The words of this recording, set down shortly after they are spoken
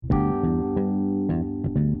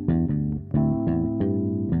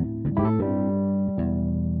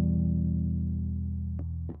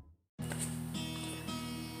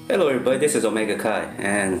Hello everybody, this is Omega Kai,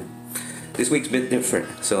 and this week's a bit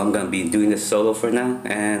different, so I'm going to be doing this solo for now,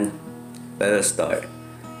 and let us start.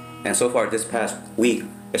 And so far this past week,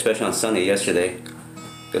 especially on Sunday yesterday,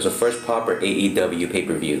 there was the first proper AEW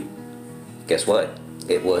pay-per-view. Guess what?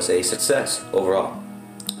 It was a success overall.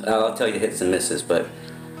 I'll tell you hits and misses, but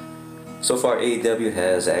so far AEW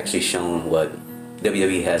has actually shown what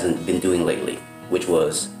WWE hasn't been doing lately, which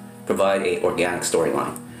was provide a organic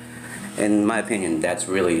storyline. In my opinion, that's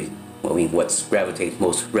really what gravitates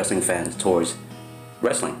most wrestling fans towards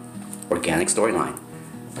wrestling. Organic storyline.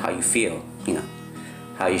 How you feel,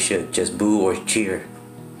 how you should just boo or cheer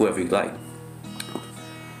whoever you like.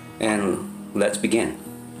 And let's begin.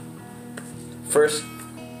 First,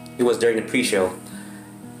 it was during the pre-show.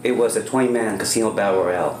 It was a 20-man casino battle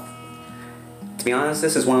royale. To be honest,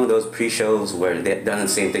 this is one of those pre-shows where they've done the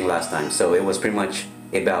same thing last time, so it was pretty much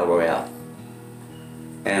a battle royale.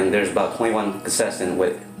 And there's about 21 contestants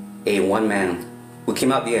with a one-man who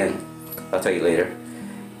came out the end. I'll tell you later.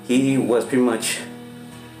 He was pretty much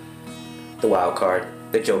the wild card,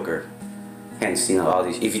 the Joker. Hence, all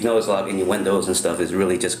these. If you notice, a lot of innuendos and stuff is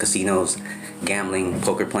really just casinos, gambling,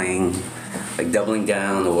 poker playing, like doubling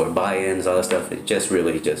down or buy-ins, all that stuff. It just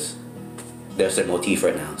really there's their motif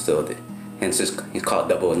right now. So hence it's called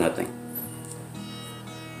Double or Nothing.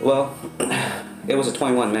 Well, it was a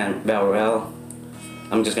 21-man battle royale.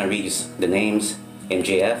 I'm just gonna read you the names.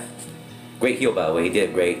 MJF, great heel by the way. He did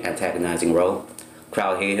a great antagonizing role.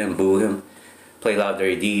 Crowd hated him, booed him, played a lot of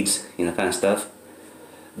dirty deeds, kind of stuff.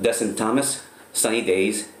 Dustin Thomas, Sunny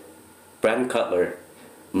Days, Brandon Cutler,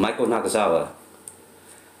 Michael Nakazawa,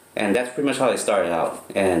 and that's pretty much how they started out.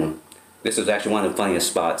 And this was actually one of the funniest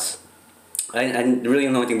spots. I really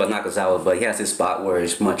don't know anything about Nakazawa, but he has this spot where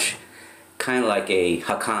it's much kind of like a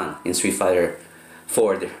Hakan in Street Fighter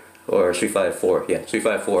 4. Or Street Fighter 4, yeah, Street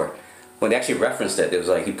Fighter 4. When they actually referenced it, it was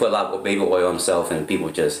like he put a lot of baby oil on himself and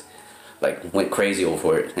people just like went crazy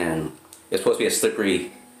over it. And it's supposed to be a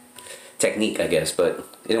slippery technique, I guess, but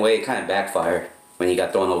in a way it kind of backfired when he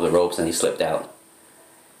got thrown over the ropes and he slipped out.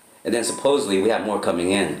 And then supposedly we have more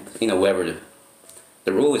coming in. Whoever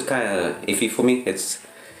the rule is kind of iffy for me. It's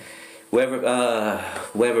whoever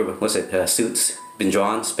suits been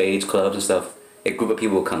drawn, spades, clubs and stuff. A group of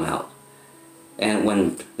people will come out. And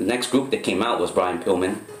when the next group that came out was Brian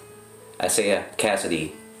Pillman, Isaiah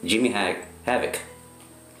Cassidy, Jimmy Havoc,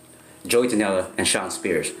 Joey Janela, and Shawn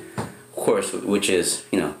Spears. Of course, which is,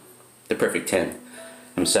 the perfect 10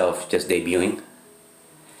 himself just debuting.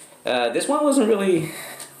 This one wasn't really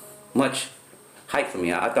much hype for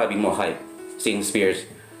me. I thought it'd be more hype seeing Spears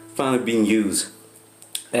finally being used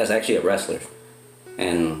as actually a wrestler.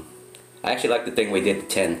 And I actually like the thing we did the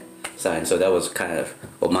 10 sign, so that was kind of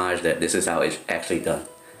homage that this is how it's actually done.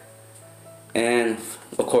 And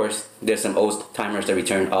of course there's some old timers that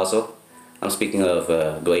returned also. I'm speaking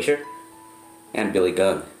of Glacier and Billy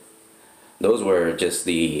Gunn. Those were just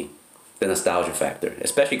the nostalgia factor,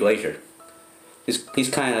 especially Glacier. He's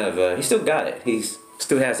kind of he still got it. He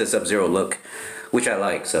still has the Sub-Zero look, which I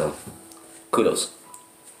like, so kudos.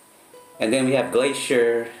 And then we have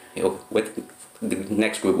Glacier, with the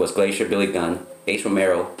next group was Glacier, Billy Gunn, Ace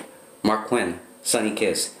Romero, Mark Quinn, Sonny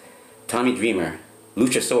Kiss, Tommy Dreamer,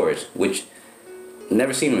 Luchasaurus, which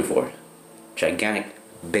never seen him before. Gigantic,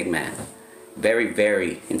 big man. Very,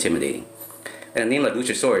 very intimidating. And a name like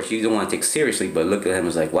Luchasaurus, you don't want to take seriously, but look at him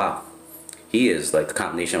as like, wow. He is like the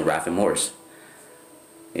combination of Raph and Morris.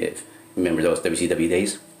 If you remember those WCW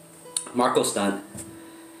days. Marco Stunt.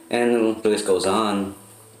 And the list goes on.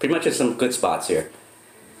 Pretty much just some good spots here.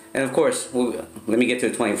 And of course, let me get to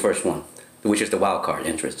the 21st one, which is the wild card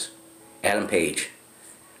entrance. Adam Page.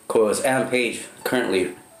 Of course, Adam Page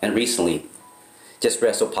currently and recently just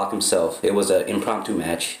wrestled Pac himself. It was an impromptu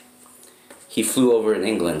match. He flew over in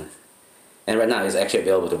England, and right now he's actually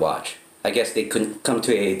available to watch. I guess they couldn't come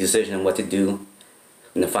to a decision on what to do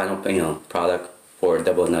in the final, product for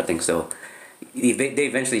Double or Nothing. So they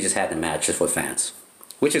eventually just had the match just for fans,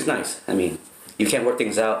 which is nice. I mean, you can't work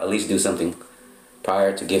things out. At least do something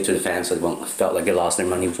prior to give to the fans so they won't felt like they lost their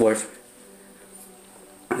money's worth.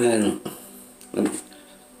 And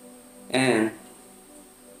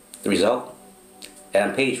the result,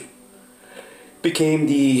 Adam Page became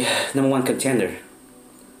the #1 contender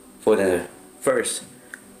for the first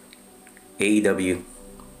AEW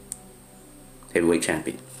heavyweight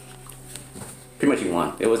champion. Pretty much he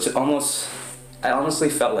won. It was almost, I honestly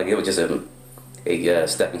felt like it was just a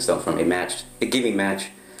stepping stone from a gimmick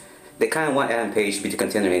match. They kind of want Adam Page to be the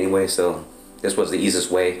contender anyway, so this was the easiest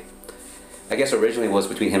way. I guess originally it was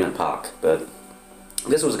between him and Pac, but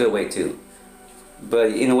this was a good way too.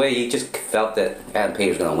 But in a way, you just felt that Adam Page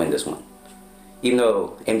was going to win this one. even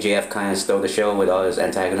though MJF kind of stole the show with all his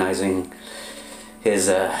antagonizing,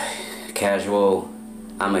 his casual,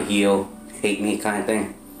 I'm a heel, hate me kind of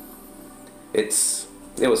thing. It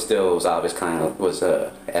was obvious kind of was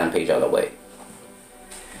Adam Page out of the way.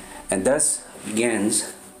 And thus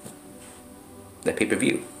begins the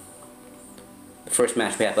pay-per-view. The first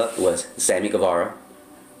match we have up was Sammy Guevara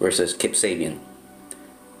versus Kip Sabian.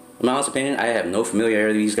 In my honest opinion, I have no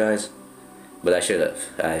familiarity with these guys, but I should have.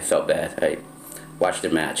 I felt bad. I watched the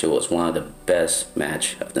match. It was one of the best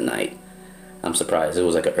match of the night. I'm surprised. It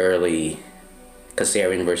was like an early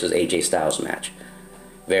Kazarian versus AJ Styles match.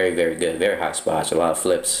 Very, very good. Very high spots. A lot of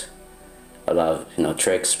flips. A lot of,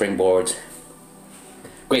 tricks, springboards.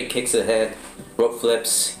 Great kicks ahead. Rope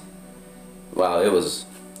flips. Wow, it was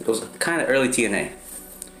kind of early TNA.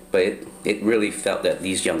 But it really felt that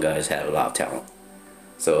these young guys had a lot of talent.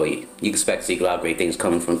 So you expect to see a lot of great things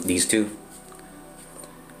coming from these two.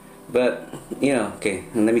 But, okay,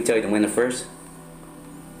 and let me tell you the winner first.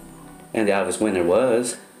 And the obvious winner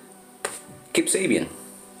was Kip Sabian.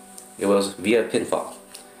 It was via pinfall.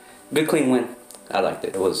 Good clean win. I liked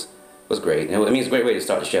it. It was great. It's a great way to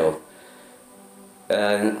start the show.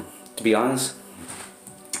 To be honest,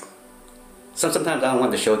 sometimes I don't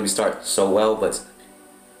want the show to start so well, but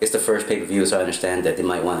it's the first pay-per-view, so I understand that they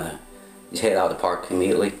might want to just head out of the park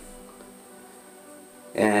immediately.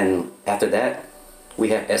 And after that, we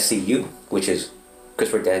have SCU, which is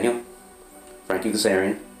Christopher Daniel, Frankie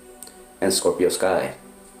Kazarian, and Scorpio Sky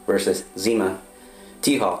versus Zima,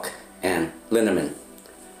 T-Hawk, and Linderman.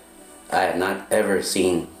 I have not ever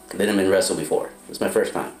seen Linderman wrestle before. It's my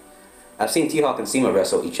first time. I've seen T-Hawk and Zima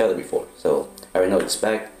wrestle each other before, so I already know what to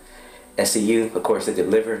expect. SCU, of course, they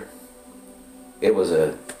deliver.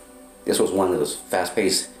 This was one of those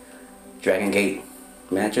fast-paced Dragon Gate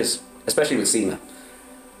matches, especially with Zima.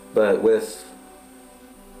 But with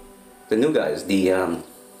the new guys, the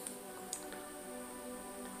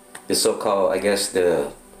so-called, I guess,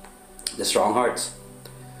 the Strong Hearts,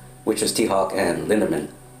 which is T-Hawk and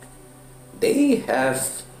Linderman, they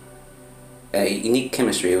have a unique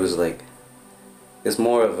chemistry. It was like, it's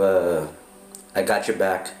more of a I got your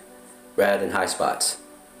back rather than high spots.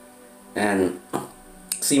 And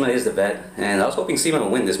Zima is the vet, and I was hoping Zima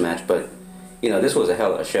would win this match, but this was a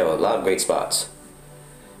hell of a show. A lot of great spots.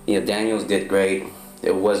 Daniels did great.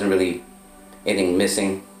 There wasn't really anything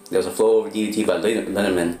missing. There was a flow over DDT by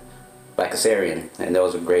Linderman, by Kazarian, and that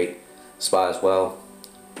was a great spot as well.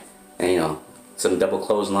 And some double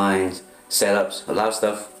clotheslines, setups, a lot of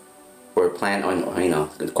stuff were planned on,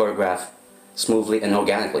 choreographed smoothly and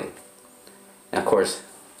organically. And of course,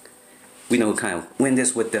 we know who kind of win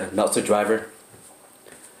this with the Meltzer driver,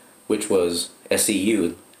 which was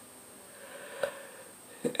SCU.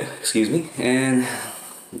 Excuse me. And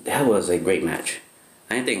that was a great match.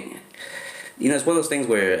 I think, it's one of those things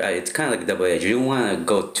where it's kind of like a double edge. You don't want to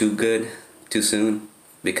go too good too soon,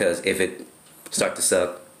 because if it starts to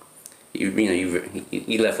suck, you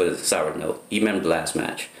left with a sour note. You remember the last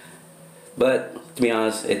match. But to be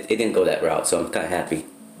honest, it didn't go that route, so I'm kind of happy.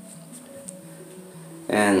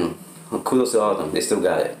 And kudos to all of them. They still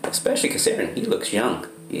got it. Especially Kazarian. He looks young.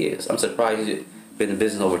 He is. I'm surprised he's been in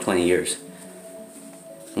business over 20 years.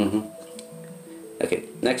 Okay,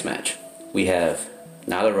 next match. We have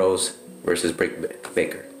Nyla Rose versus Britt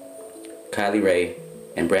Baker. Kylie Rae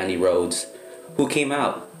and Brandy Rhodes, who came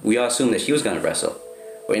out. We all assumed that she was going to wrestle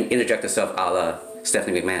or interject herself a la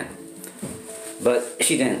Stephanie McMahon. But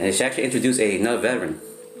she didn't. And she actually introduced another veteran,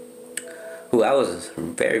 who I was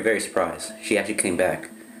very, very surprised. She actually came back.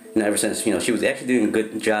 And ever since, she was actually doing a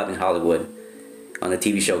good job in Hollywood on the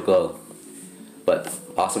TV show Glow. But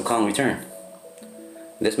Awesome Kong returned.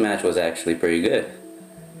 This match was actually pretty good.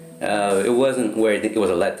 It wasn't where it was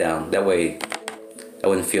a letdown. That way, I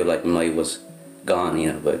wouldn't feel like money was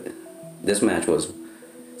gone, But this match was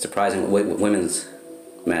surprising what women's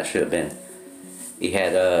match should have been. He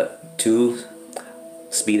had two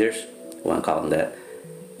speeders, I want to call them that,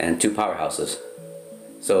 and two powerhouses.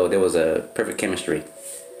 So there was a perfect chemistry.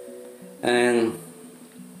 And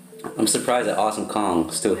I'm surprised that Awesome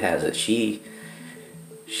Kong still has it. She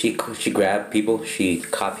grabbed people. She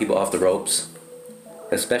caught people off the ropes.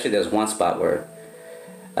 Especially there's one spot where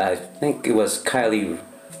I think it was Kylie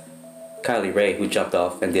Rae who jumped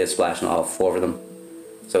off and did a splash on all four of them.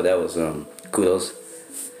 So that was kudos.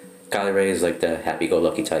 Kylie Rae is like the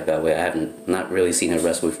happy-go-lucky type that way. I haven't not really seen her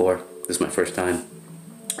wrestle before. This is my first time.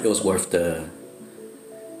 It was worth the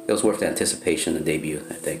anticipation, the debut,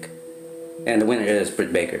 I think. And the winner is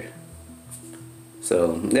Britt Baker.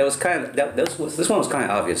 So that was kind of this one was kind of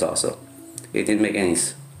obvious also. It didn't make any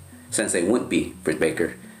sense they wouldn't be Britt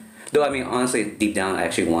Baker. Though I mean, honestly, deep down, I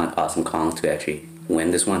actually want Awesome Kong to actually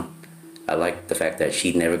win this one. I like the fact that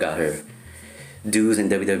she never got her dues in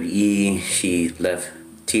WWE. She left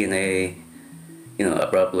TNA, you know,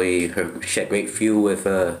 abruptly. She had great feud with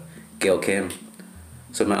Gail Kim.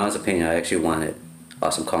 So in my honest opinion, I actually wanted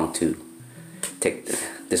Awesome Kong to take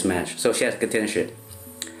this match. So she has contendership.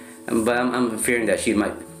 But I'm fearing that she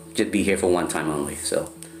might just be here for one time only.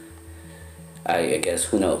 So I guess,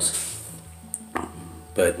 who knows.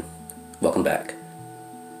 But welcome back.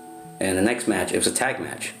 And the next match, it was a tag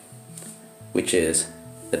match, which is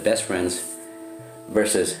the Best Friends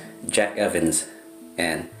versus Jack Evans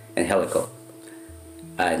and Angelico.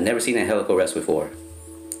 I'd never seen Angelico wrestle before,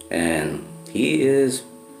 and he's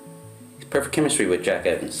perfect chemistry with Jack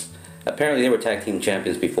Evans. Apparently they were tag team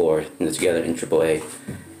champions before, together in AAA.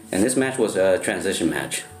 And this match was a transition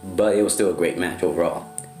match, but it was still a great match overall.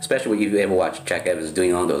 Especially when you ever watch Jack Evans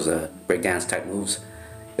doing all those breakdance type moves,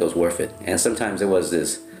 it was worth it. And sometimes there was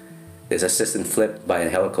this assistant flip by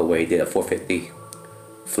Angelico where he did a 450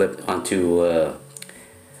 flip onto I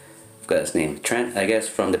forgot his name, Trent, I guess,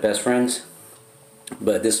 from the Best Friends.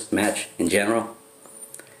 But this match in general,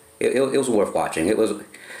 it was worth watching. It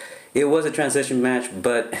was a transition match,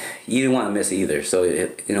 but you didn't want to miss it either. So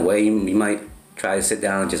in a way, you might try to sit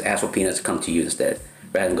down and just ask for Peanuts to come to you instead,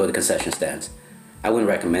 rather than go to concession stands. I wouldn't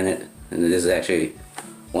recommend it. And this is actually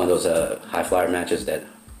one of those high flyer matches that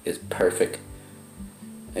is perfect.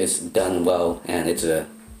 It's done well, and it's a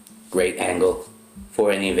great angle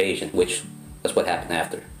for an invasion, which that's what happened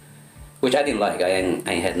after. Which I didn't like. I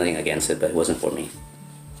had nothing against it, but it wasn't for me.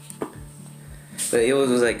 But it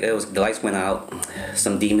was like the lights went out.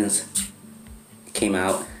 Some demons came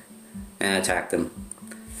out and attacked them.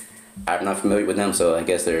 I'm not familiar with them, so I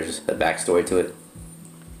guess there's a backstory to it.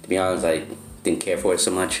 To be honest, I didn't care for it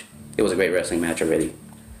so much. It was a great wrestling match already.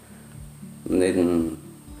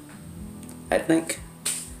 I think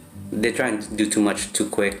they're trying to do too much too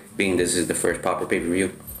quick, being this is the first proper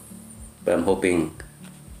pay-per-view. But I'm hoping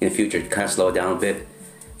in the future to kind of slow it down a bit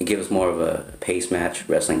and give us more of a pace match,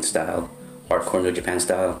 wrestling style, hardcore New Japan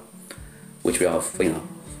style, which we all,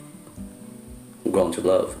 grown to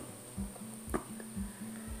love.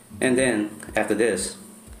 And then after this,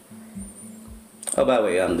 oh, by the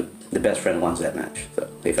way, the Best Friend won that match, so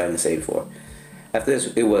if I didn't say before. After this,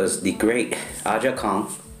 it was the great Aja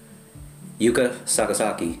Kong, Yuka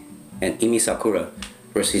Sakazaki, and Emi Sakura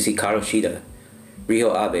versus Hikaru Shida,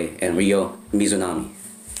 Ryo Abe, and Ryo Mizunami.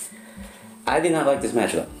 I did not like this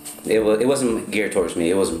match at all. It wasn't geared towards me.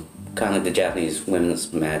 It was kind of like the Japanese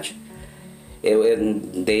women's match.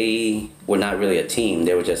 They were not really a team.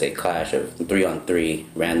 They were just a clash of 3-on-3,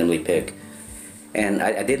 randomly picked. And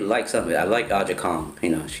I did like some of it. I like Aja Kong.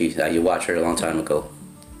 You watched her a long time ago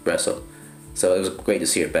wrestle. So it was great to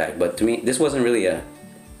see her back. But to me, this wasn't really a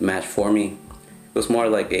match for me. It was more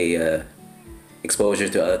like a exposure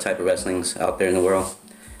to other type of wrestlings out there in the world.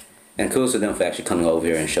 And kudos to them for actually coming over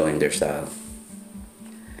here and showing their style.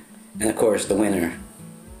 And of course, the winner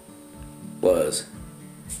was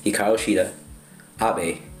Hikaru Shida,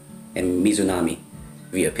 Abe, and Mizunami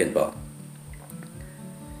via pinfall.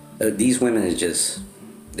 These women they're just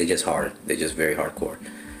hard. They're just very hardcore.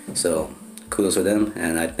 So kudos to them,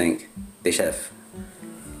 and I think they should have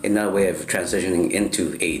another way of transitioning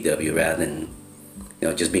into AEW rather than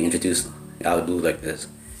just being introduced out of the blue like this.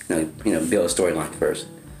 Build a storyline first.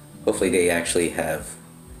 Hopefully they actually have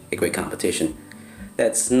a great competition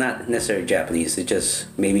that's not necessarily Japanese. It's just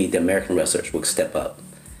maybe the American wrestlers will step up.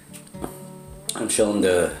 I'm showing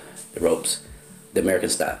the ropes, the American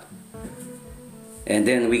style. And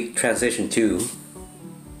then we transition to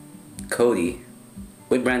Cody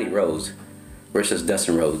with Brandy Rhodes versus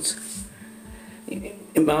Dustin Rhodes.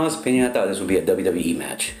 In my honest opinion, I thought this would be a WWE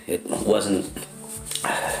match. It wasn't.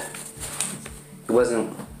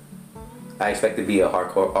 I expected to be a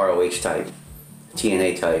hardcore ROH type,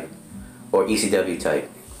 TNA type, or ECW type,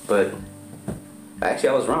 but actually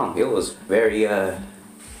I was wrong. It was very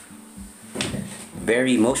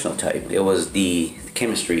emotional type. It was the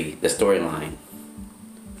chemistry, the storyline,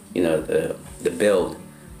 the build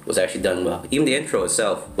was actually done well. Even the intro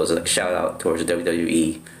itself was a shout out towards the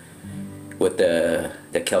WWE with the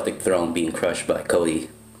Celtic throne being crushed by Cody.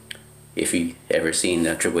 If you ever seen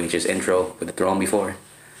Triple H's intro with the throne before,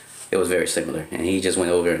 it was very similar, and he just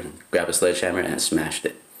went over and grabbed a sledgehammer and smashed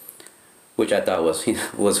it, which I thought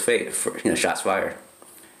was fake for shots fired.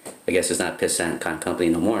 I guess it's not Pissant kind of company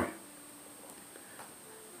no more.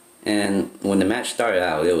 And when the match started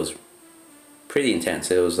out, it was pretty intense.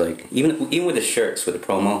 It was like even with the shirts, with the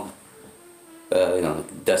promo,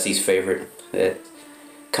 Dusty's favorite, it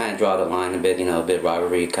kind of draw the line a bit. A bit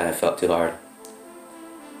rivalry, kind of felt too hard.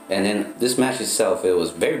 And then this match itself, it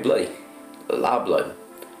was very bloody, a lot of blood.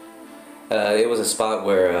 It was a spot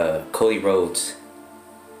where Cody Rhodes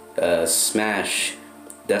smashed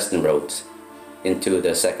Dustin Rhodes into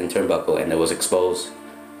the second turnbuckle, and it was exposed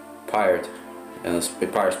prior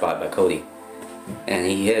spot by Cody, and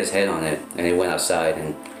he hit his head on it, and it went outside.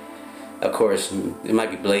 And of course, there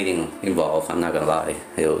might be blading involved. I'm not gonna lie.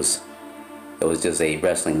 It was just a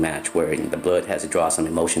wrestling match where the blood has to draw some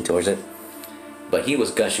emotion towards it. But he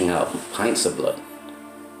was gushing out pints of blood.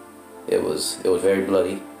 It was very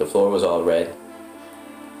bloody. The floor was all red.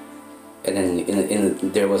 And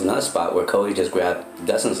then there was another spot where Cody just grabbed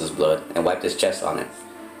Dustin's blood and wiped his chest on it,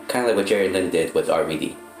 kind of like what Jerry Lynn did with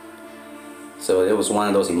RVD. So it was one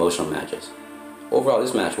of those emotional matches. Overall,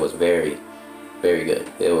 this match was very, very good.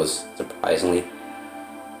 It was surprisingly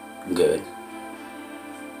good.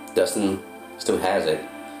 Dustin still has it.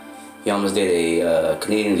 He almost did a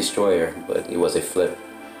Canadian Destroyer, but it was a flip.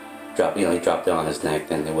 He dropped it on his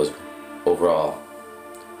neck, and it was overall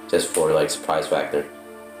just for like surprise factor.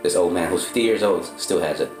 This old man who's 50 years old still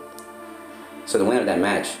has it. So the winner of that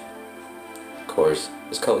match, of course,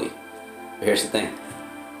 is Cody. But here's the thing.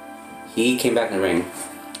 He came back in the ring,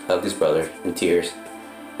 hugged his brother in tears,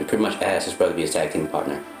 and pretty much asked his brother to be his tag team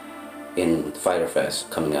partner in Fyter Fest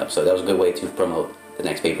coming up. So that was a good way to promote the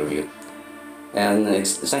next pay-per-view. And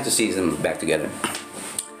it's nice to see them back together.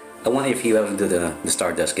 I wonder if he ever do the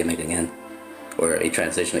Stardust gimmick again, or a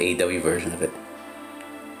transitional AEW version of it.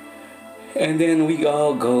 And then we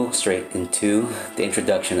all go straight into the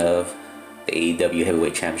introduction of the AEW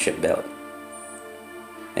Heavyweight Championship belt.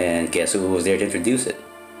 And guess who was there to introduce it?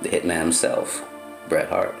 The Hitman himself, Bret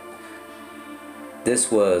Hart. This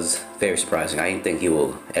was very surprising. I didn't think he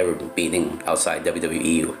will ever be anything outside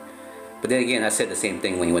WWE. But then again, I said the same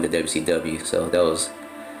thing when he went to WCW, so that was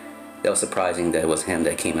surprising that it was him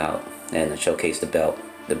that came out and showcased the belt.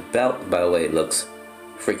 The belt, by the way, looks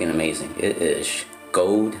freaking amazing. It is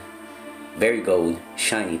gold, very gold,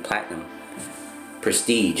 shiny, platinum,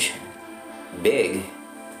 prestige, big.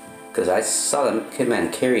 Because I saw the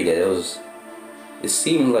Hitman carried it. It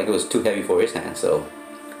seemed like it was too heavy for his hand. So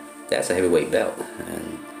that's a heavyweight belt,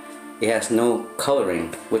 and it has no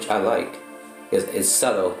coloring, which I like. It's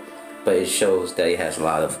subtle, but it shows that it has a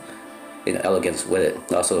lot of elegance with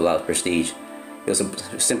it. Also a lot of prestige. It was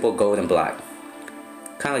a simple gold and black,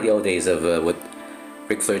 kind of like the old days of what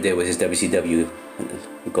Ric Flair did with his WCW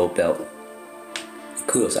gold belt.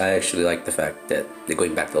 Kudos. I actually like the fact that they're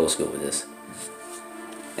going back to old school with this.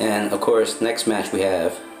 And of course, next match we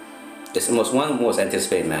have, it's one of the most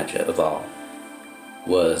anticipated match of all,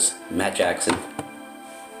 was Matt Jackson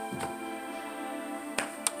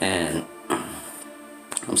and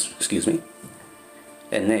excuse me,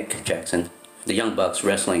 and Nick Jackson, the Young Bucks,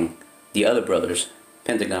 wrestling the other brothers,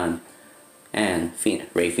 Pentagon and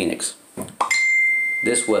Rey Fenix.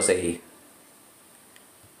 This was a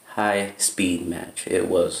high speed match. It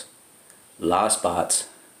was a lot of spots,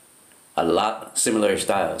 a lot similar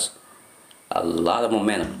styles, a lot of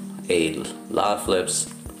momentum, a lot of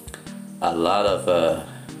flips, a lot of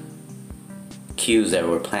cues that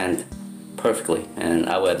were planned perfectly, and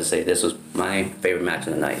I would have to say this was my favorite match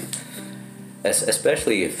of the night.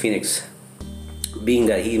 Especially Phoenix, being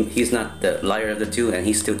that he's not the lighter of the two, and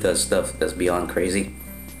he still does stuff that's beyond crazy,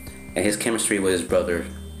 and his chemistry with his brother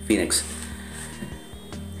Phoenix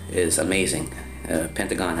is amazing.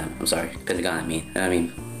 Pentagon I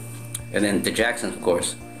mean, and then the Jacksons, of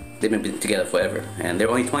course, they've been together forever, and they're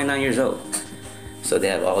only 29 years old, so they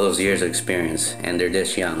have all those years of experience, and they're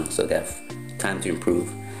this young, so they have time to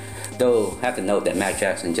improve. Though I have to note that Matt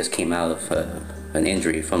Jackson just came out of an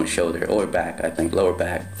injury from his shoulder or back, I think lower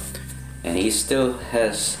back, and he still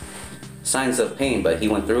has signs of pain, but he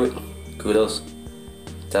went through it. Kudos.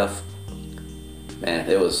 Tough. Man,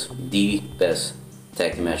 it was the best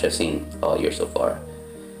tag team match I've seen all year so far.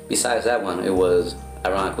 Besides that one,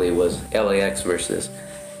 ironically, it was LAX versus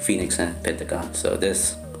Phoenix and Pentagon. So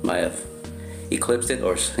this might have eclipsed it,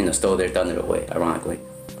 or stole their thunder away, ironically.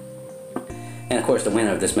 And of course, the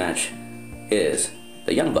winner of this match is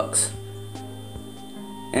the Young Bucks.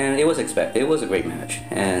 And it was expected. It was a great match,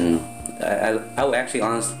 and I would actually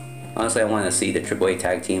honestly I want to see the AAA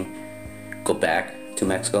tag team go back to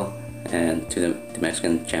Mexico and to the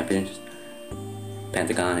Mexican champions,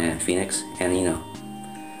 Pentagon and Phoenix, and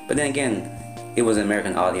but then again, it was an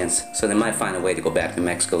American audience, so they might find a way to go back to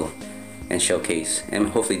Mexico and showcase, and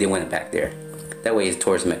hopefully they win it back there. That way it's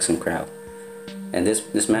towards the Mexican crowd. And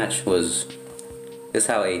this match was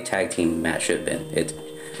how a tag team match should have been.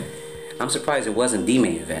 I'm surprised it wasn't the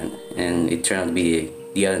main event, and it turned out to be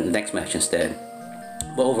the next match instead.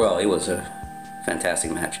 But overall, it was a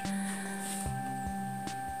fantastic match.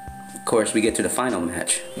 course, we get to the final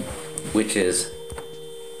match, which is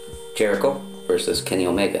Jericho versus Kenny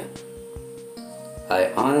Omega.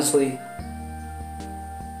 I honestly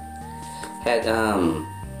had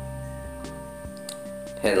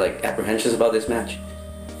like apprehensions about this match,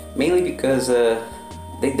 mainly because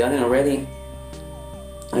they've done it already,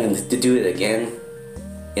 and to do it again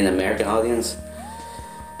in an American audience,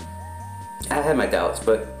 I had my doubts,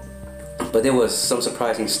 but there was some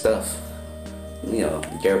surprising stuff, you know,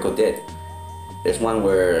 Jericho did. There's one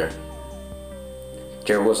where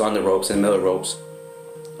Jericho was on the ropes, in the middle of the ropes,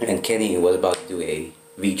 and Kenny was about to do a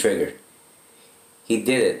V-trigger. He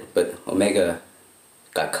did it, but Omega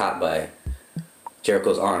got caught by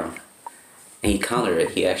Jericho's arm, and he countered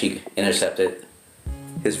it. He actually intercepted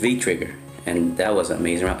his V-trigger, and that was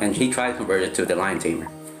amazing. And he tried to convert it to the Lion Tamer,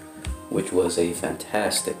 which was a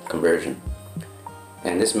fantastic conversion.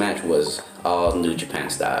 And this match was all New Japan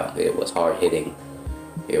style. It was hard hitting.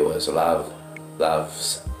 It was a lot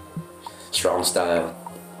of strong style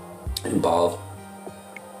involved.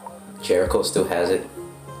 Jericho still has it,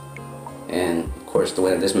 and of course the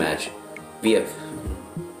winner of this match via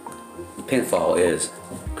pinfall is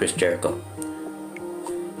Chris Jericho.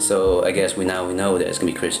 So I guess we know that it's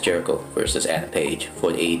gonna be Chris Jericho versus Adam Page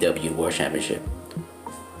for the AEW World Championship.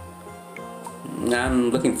 I'm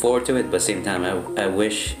looking forward to it, but at the same time I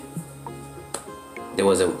wish there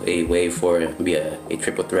was a way for it to be a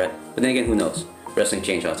triple threat. But then again, who knows? Wrestling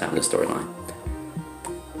changes all the time, the storyline.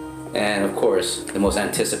 And of course, the most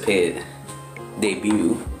anticipated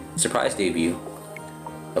debut, surprise debut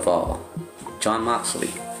of all, Jon Moxley,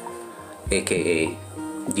 aka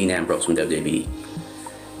Dean Ambrose from WWE.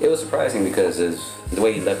 It was surprising because the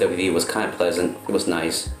way he left WWE was kind of pleasant. It was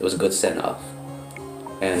nice. It was a good send-off.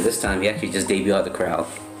 And this time he actually just debuted out the crowd.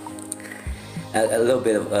 A little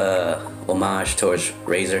bit of homage towards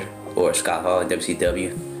Razor or Scott Hall in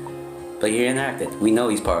WCW. But he enacted. We know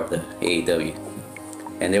he's part of the AEW.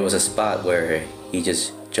 And there was a spot where he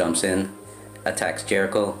just jumps in, attacks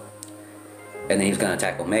Jericho, and then he's gonna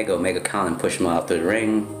attack Omega. Omega count and push him out to the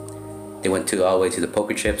ring. They went all the way to the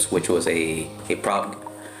poker chips, which was a prop,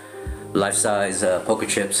 life-size poker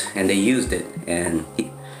chips, and they used it. And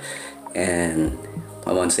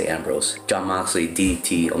I want to say Ambrose, Jon Moxley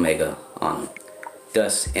DDT Omega on him,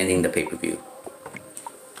 thus ending the pay-per-view.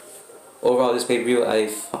 Overall, this pay-per-view, I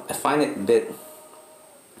find it a bit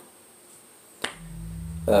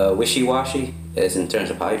wishy-washy as in terms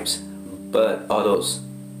of hypes, but all those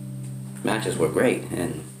matches were great,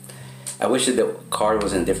 and I wish that the card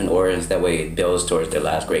was in different orders. That way it builds towards their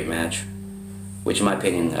last great match, which in my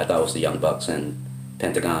opinion I thought was the Young Bucks and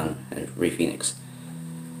Pentagon and Rey Fenix.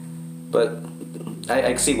 But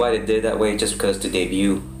I see why they did that way, just because to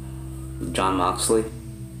debut Jon Moxley.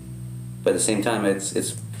 But at the same time, it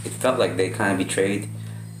felt like they kind of betrayed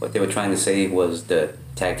what they were trying to say was the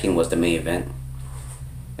tag team was the main event.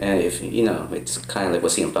 And if you know, it's kind of like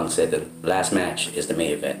what CM Punk said, the last match is the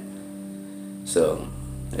main event. So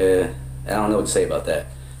I don't know what to say about that.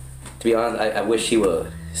 To be honest, I wish he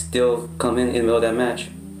would still come in the middle of that match,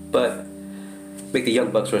 but make the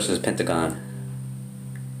Young Bucks versus Pentagon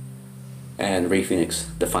and Rey Fenix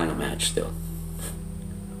the final match still.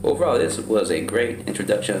 Overall, this was a great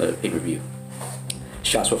introduction of the pay-per-view.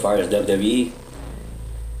 Shots were fired as WWE,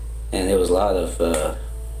 and there was a lot of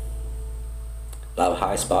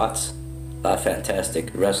high spots, a lot of fantastic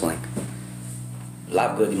wrestling, a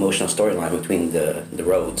lot of good emotional storyline between the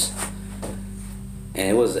roads, and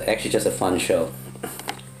it was actually just a fun show.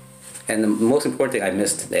 And the most important thing I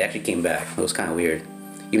missed, they actually came back. It was kind of weird,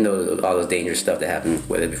 even though all those dangerous stuff that happened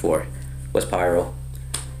with it before, was pyro,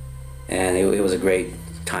 and it was a great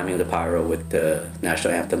timing of the pyro with the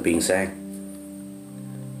national anthem being sang.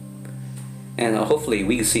 And hopefully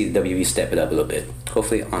we can see the WWE step it up a little bit.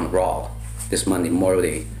 Hopefully on Raw this Monday more,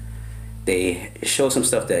 they show some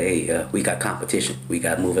stuff that hey, we got competition, we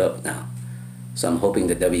got to move up now. So I'm hoping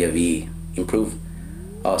the WWE improve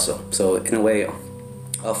also. So in a way,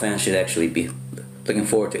 all fans should actually be looking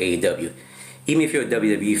forward to AEW. Even if you're a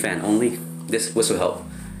WWE fan only, this will help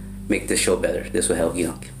make this show better. This will help, you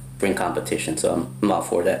know, bring competition. So I'm all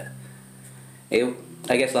for that.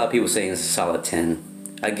 I guess a lot of people saying it's a solid 10.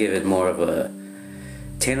 I give it more of a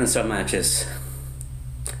 10 in some matches,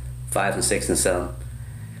 5 and 6 in some.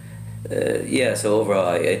 Yeah, so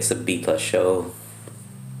overall it's a B+ show.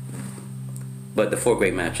 But the 4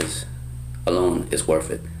 great matches alone is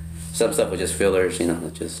worth it. Some stuff was just fillers, you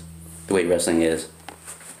know, just the way wrestling is.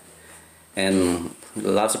 And a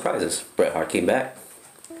lot of surprises. Bret Hart came back.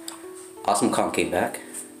 Awesome Kong came back.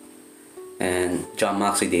 And Jon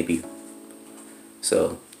Moxley debuted.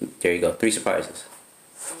 So there you go, 3 surprises.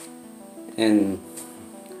 And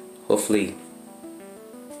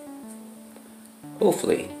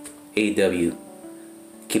hopefully AEW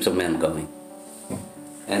keeps the momentum going.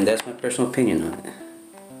 And that's my personal opinion on it.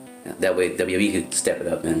 That way WWE could step it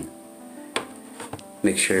up and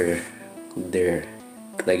make sure their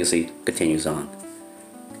legacy continues on.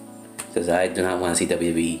 Because I do not want to see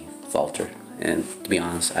WWE falter. And to be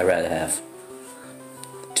honest, I'd rather have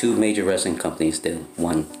two major wrestling companies than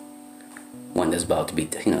one that's about to be,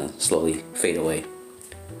 slowly fade away.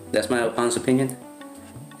 That's my honest opinion.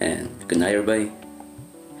 And good night, everybody.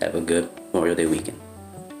 Have a good Memorial Day weekend.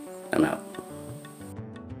 I'm out.